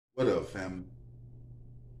What up, family?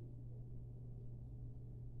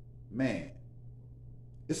 Man,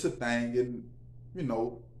 it's a thing in, you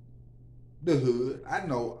know, the hood. I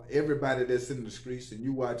know everybody that's in the streets and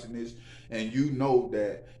you watching this, and you know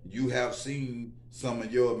that you have seen some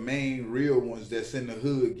of your main real ones that's in the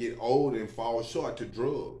hood get old and fall short to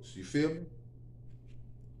drugs. You feel me?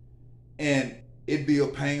 And it'd be a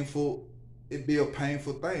painful, it'd be a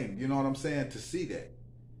painful thing, you know what I'm saying, to see that.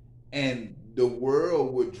 And the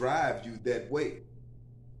world would drive you that way.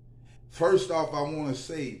 First off, I want to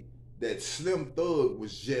say that Slim Thug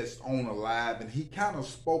was just on a live and he kind of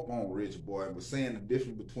spoke on Rich Boy and was saying the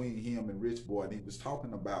difference between him and Rich Boy. And he was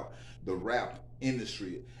talking about the rap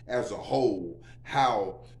industry as a whole,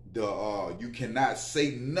 how you cannot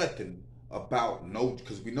say nothing about no,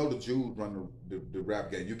 because we know the Jews run the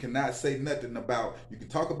rap game. You cannot say nothing about, you can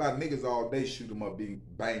talk about niggas all day, shoot them up, being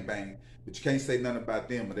bang bang, but you can't say nothing about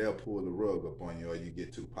them or they'll pull the rug up on you or you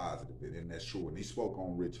get too positive. And that's true. And he spoke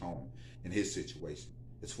on Rich Homie in his situation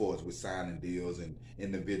as far as with signing deals and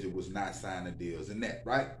individuals not signing deals and that,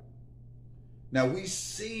 right? Now we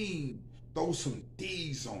seen throw some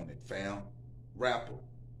D's on it, fam. Rapper.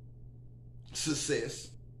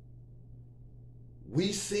 Success.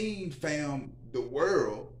 We seen, fam, the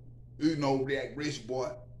world, that Rich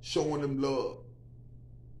Boy showing them love.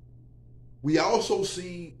 We also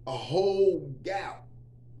seen a whole gap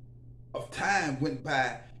of time went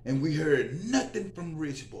by and we heard nothing from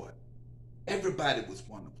Rich Boy. Everybody was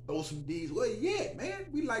wanting to throw some D's. Well, yeah, man,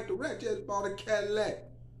 we like the rap. Just bought a Cadillac.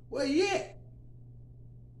 Well, yeah.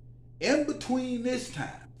 In between this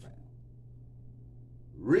time, fam,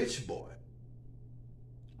 Rich Boy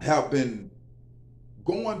have been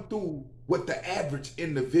going through what the average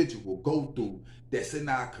individual go through that's in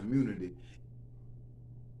our community.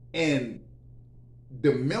 And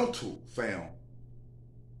the mental, fam,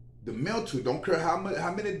 the mental, don't care how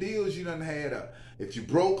many deals you done had. If you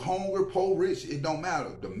broke, hungry, poor, rich, it don't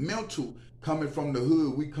matter. The mental coming from the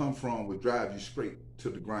hood we come from will drive you straight to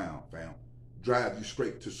the ground, fam. Drive you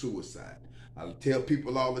straight to suicide. I tell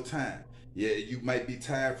people all the time, yeah, you might be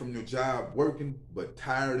tired from your job working, but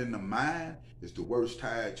tired in the mind is the worst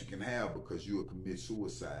tired you can have because you will commit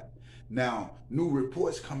suicide. Now, new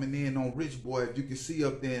reports coming in on Rich Boy. If you can see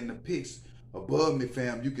up there in the pics above me,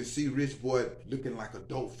 fam, you can see Rich Boy looking like a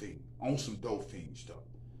dope fiend, on some dope fiend stuff.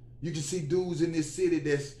 You can see dudes in this city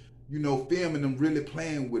that's, filming them really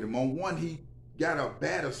playing with him. On one, he got a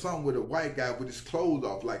bat or something with a white guy with his clothes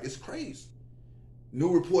off. Like, it's crazy.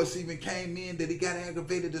 New reports even came in that he got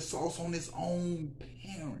aggravated assault on his own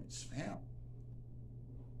parents, fam.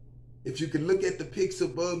 If you can look at the pics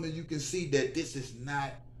above me, you can see that this is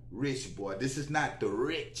not Rich Boy. This is not the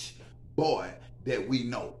Rich Boy that we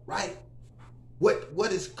know, right?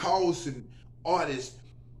 What is causing artists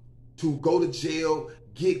to go to jail,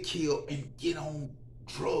 get killed, and get on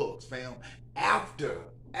drugs, fam? After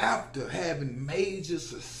having major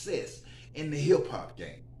success in the hip-hop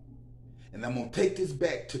game. And I'm going to take this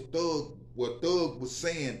back to Thug, what Thug was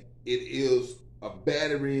saying, it is a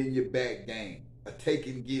battery in your back game, a take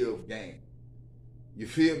and give game. You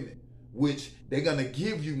feel me? Which they're going to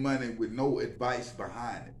give you money with no advice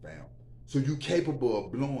behind it, fam. So you capable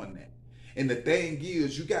of blowing that. And the thing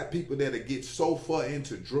is, you got people that'll get so far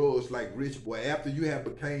into drugs like Rich Boy after you have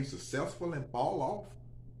become successful and fall off.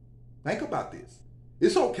 Think about this.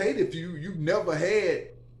 It's okay if you never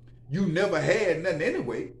had nothing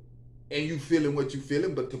anyway, and you feeling what you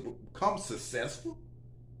feeling, but to become successful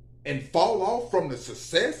and fall off from the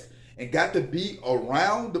success and got to be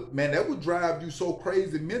around, man, that would drive you so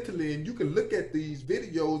crazy mentally. And you can look at these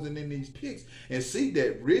videos and in these pics and see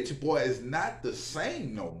that Rich Boy is not the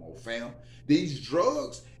same no more, fam. These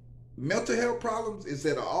drugs, mental health problems is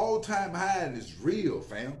at an all-time high and it's real,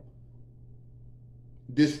 fam.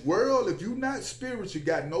 This world, if you're not spiritual,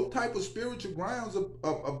 got no type of spiritual grounds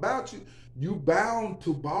about you, you bound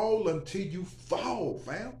to ball until you fall,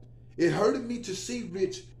 fam. It hurted me to see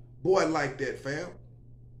Rich Boy like that, fam.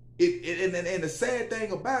 And the sad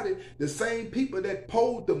thing about it, the same people that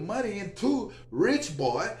poured the money into Rich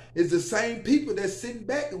Boy is the same people that's sitting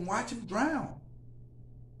back and watch him drown.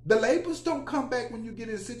 The labels don't come back when you get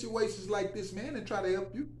in situations like this, man, and try to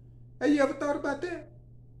help you. Have you ever thought about that?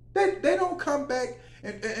 They don't come back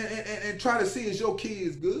and try to see is your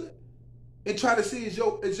kids good, and try to see is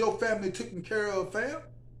your family taken care of, fam.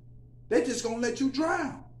 They just gonna let you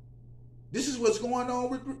drown. This is what's going on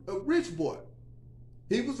with Rich Boy.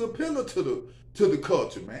 He was a pillar to the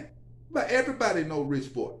culture, man. But everybody know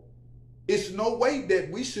Rich Boy. It's no way that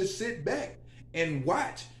we should sit back and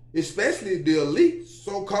watch, especially the elite,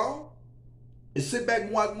 so-called, and sit back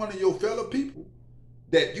and watch one of your fellow people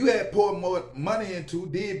that you had poured more money into,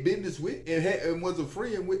 did business with, and was a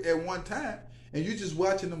friend with at one time, and you just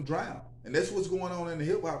watching them drown. And that's what's going on in the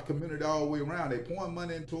hip hop community all the way around. They pouring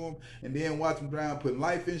money into them and then watch them drown, putting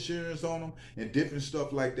life insurance on them and different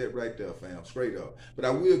stuff like that right there, fam. Straight up. But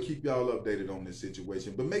I will keep y'all updated on this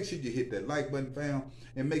situation. But make sure you hit that like button, fam,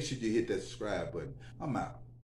 and make sure you hit that subscribe button. I'm out.